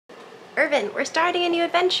Irvin, we're starting a new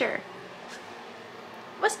adventure.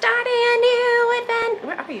 We're starting a new adventure.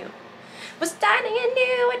 Where are you? We're starting a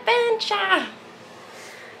new adventure.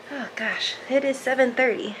 Oh gosh, it is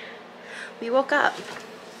 7:30. We woke up.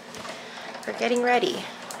 We're getting ready.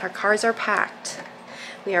 Our cars are packed.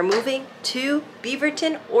 We are moving to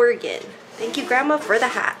Beaverton, Oregon. Thank you, Grandma, for the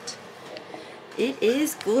hat. It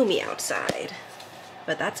is gloomy outside,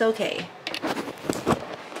 but that's okay.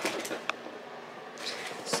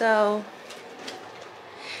 So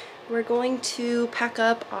we're going to pack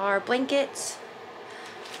up our blankets.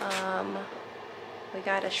 We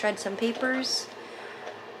gotta shred some papers,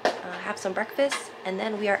 have some breakfast, and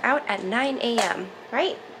then we are out at 9 a.m.,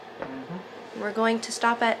 right? Mm-hmm. We're going to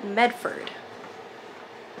stop at Medford.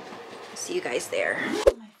 See you guys there.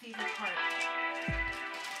 My favorite part.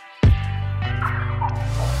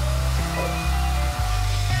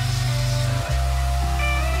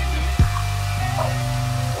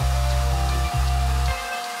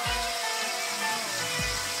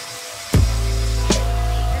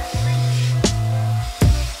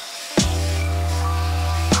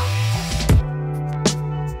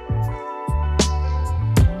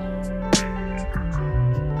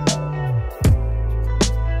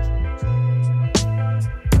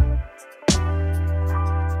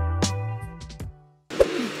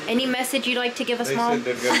 Any message you'd like to give us, Mom?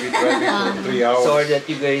 They said they're going to be driving for 3 hours. Sorry that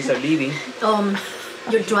you guys are leaving.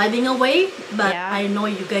 You're driving away, but Yeah. I know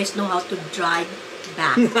you guys know how to drive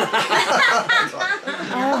back.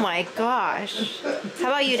 Oh my gosh. How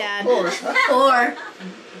about you, Dad? Or,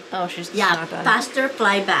 Oh, she's yeah, not done. faster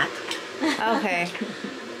fly back. Okay.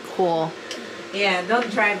 Cool. Yeah,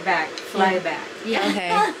 don't drive back, fly back. Yeah. Okay.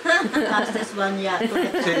 Fastest one, yeah.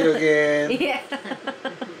 See you again. Yeah.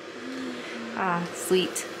 Ah,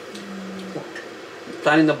 sweet.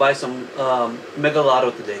 Planning to buy some Mega Lotto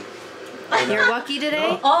today. You're lucky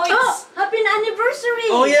today? Oh, it's happy anniversary!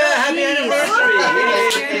 Oh yeah, happy Jeez.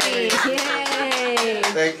 anniversary! Yay.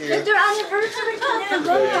 Thank you. It's your anniversary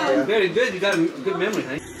today. Yeah. Very good, you got a good memory,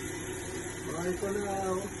 huh? Bye for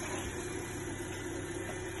now.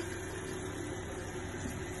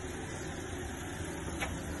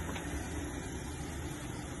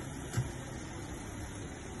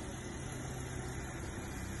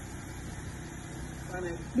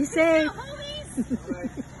 Be safe.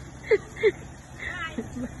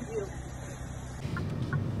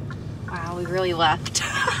 Wow, we really left.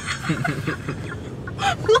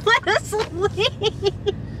 Let us leave.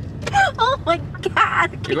 Oh my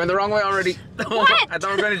God. You're going the wrong way already. What? I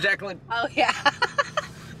thought we were going to Jacqueline. Oh yeah.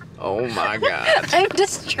 Oh my God. I'm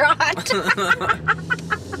distraught.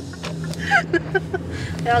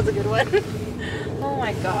 That was a good one. Oh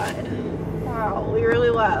my God. Wow, we really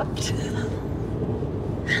left.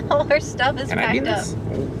 All our stuff is Can I be packed up. this?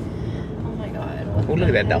 Oh my God. What Oh, look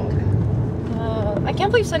at that the dog. heck? I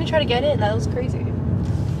can't believe Sonny tried to get in. That was crazy.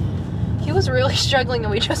 He was really struggling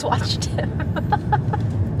and we just watched him.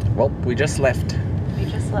 Well, we just left. We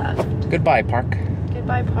just left. Goodbye, Park.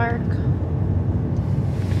 Goodbye, Park.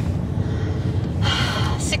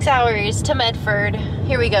 6 hours to Medford.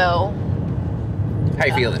 Here we go. How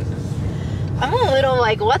you feeling? I'm a little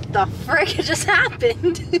like, what the frick just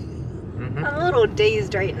happened? Mm-hmm. I'm a little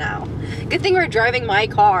dazed right now. Good thing we're driving my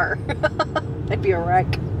car. I'd be a wreck.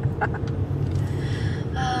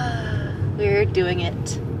 We're doing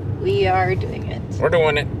it. We are doing it. We're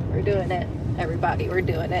doing it. We're doing it. Everybody, we're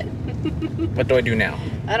doing it. What do I do now?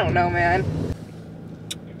 I don't know, man.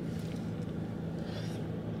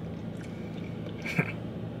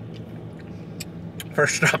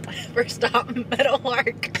 First stop. First stop,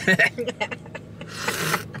 Meadowlark.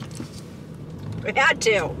 We had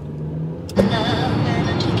to. I'm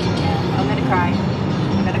gonna cry.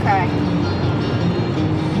 I'm gonna cry.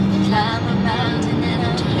 Climb a mountain and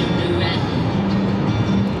I turned around,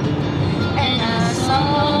 and I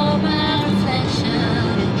saw my reflection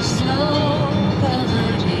in the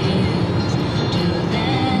snow-covered hills to the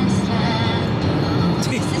landslide.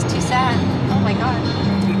 This is too sad. Oh my God.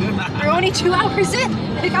 We're only 2 hours in.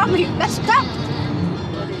 It got me messed up.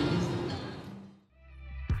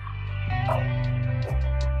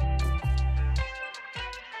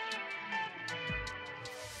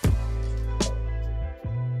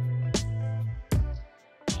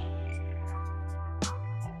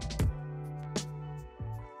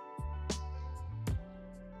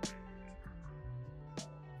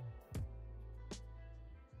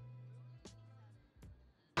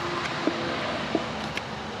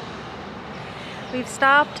 We've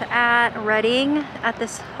stopped at Reading at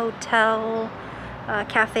this hotel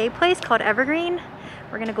cafe place called Evergreen.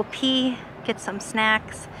 We're gonna go pee, get some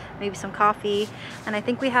snacks, maybe some coffee. And I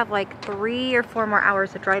think we have like 3 or 4 more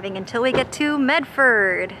hours of driving until we get to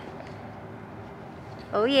Medford.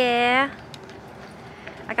 Oh yeah.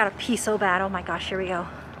 I gotta pee so bad. Oh my gosh, here we go.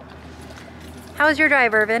 How was your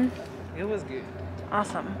drive, Irvin? It was good.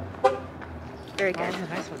 Awesome. Very good. Oh, it's a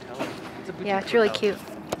nice hotel. It's a boutique Yeah, it's really hotel. cute.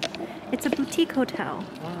 It's a boutique hotel.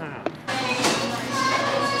 Wow.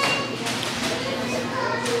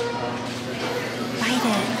 Bite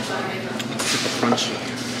it. It's super crunchy.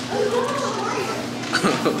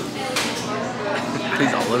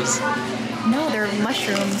 These olives. No, they're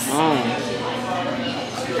mushrooms. Oh.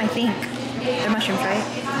 I think. They're mushrooms, right?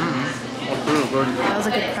 Good. That was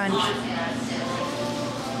a good crunch.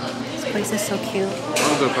 This place is so cute.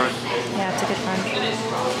 Oh, good crunch. Yeah, it's a good crunch.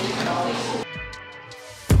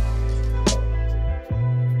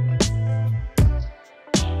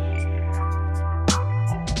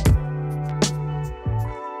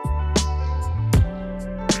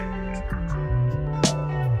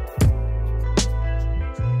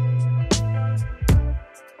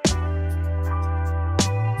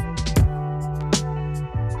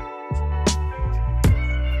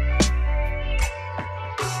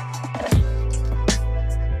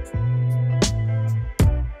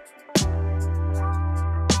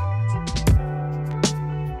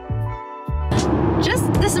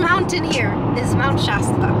 Just this mountain here is Mount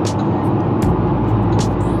Shasta.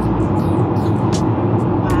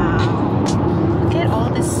 Wow. Look at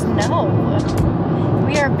all this snow.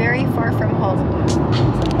 We are very far from home.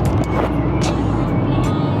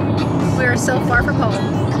 We are so far from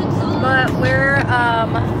home. But we're 1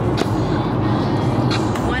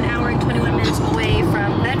 hour and 21 minutes away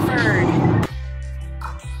from Bedford.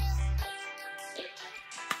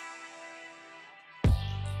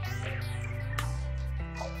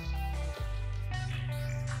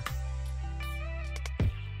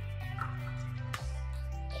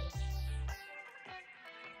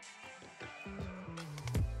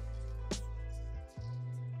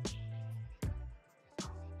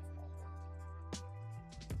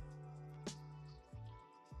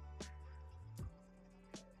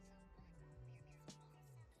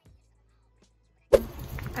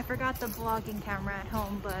 I forgot the vlogging camera at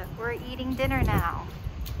home, but we're eating dinner now.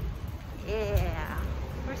 Yeah.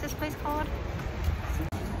 Where's this place called?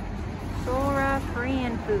 Sora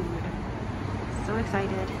Korean food. So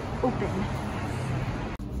excited. Open.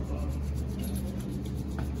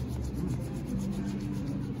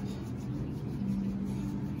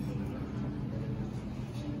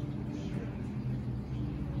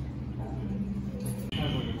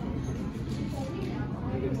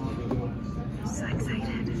 So excited.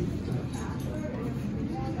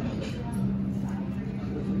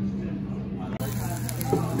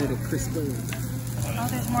 Little crispy. Oh,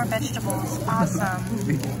 there's more vegetables. Awesome.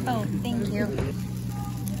 Oh, thank you.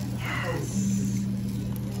 Yes.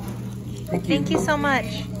 Thank you so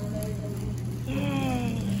much.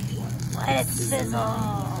 Yay. Let it sizzle.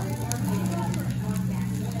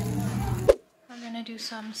 We're gonna do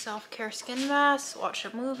some self-care skin masks, watch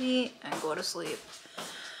a movie, and go to sleep.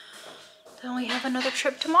 Then we have another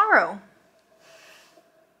trip tomorrow.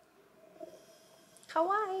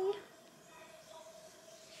 Hawaii.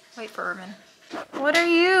 Wait for Irvin. What are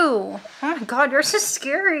you? Oh my god, you're so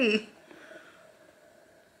scary.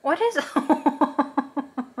 What is...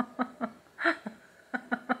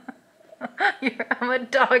 I'm a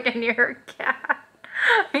dog and you're a cat.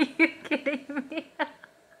 Are you kidding me?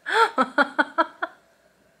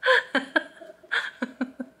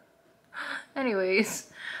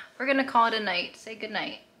 Anyways, we're gonna call it a night. Say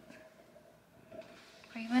goodnight.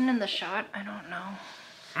 Are you even in the shot? I don't know.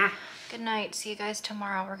 Good night. See you guys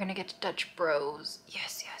tomorrow. We're gonna get to Dutch Bros.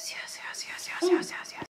 Yes, yes, yes, yes, yes, yes, yes, yes, yes.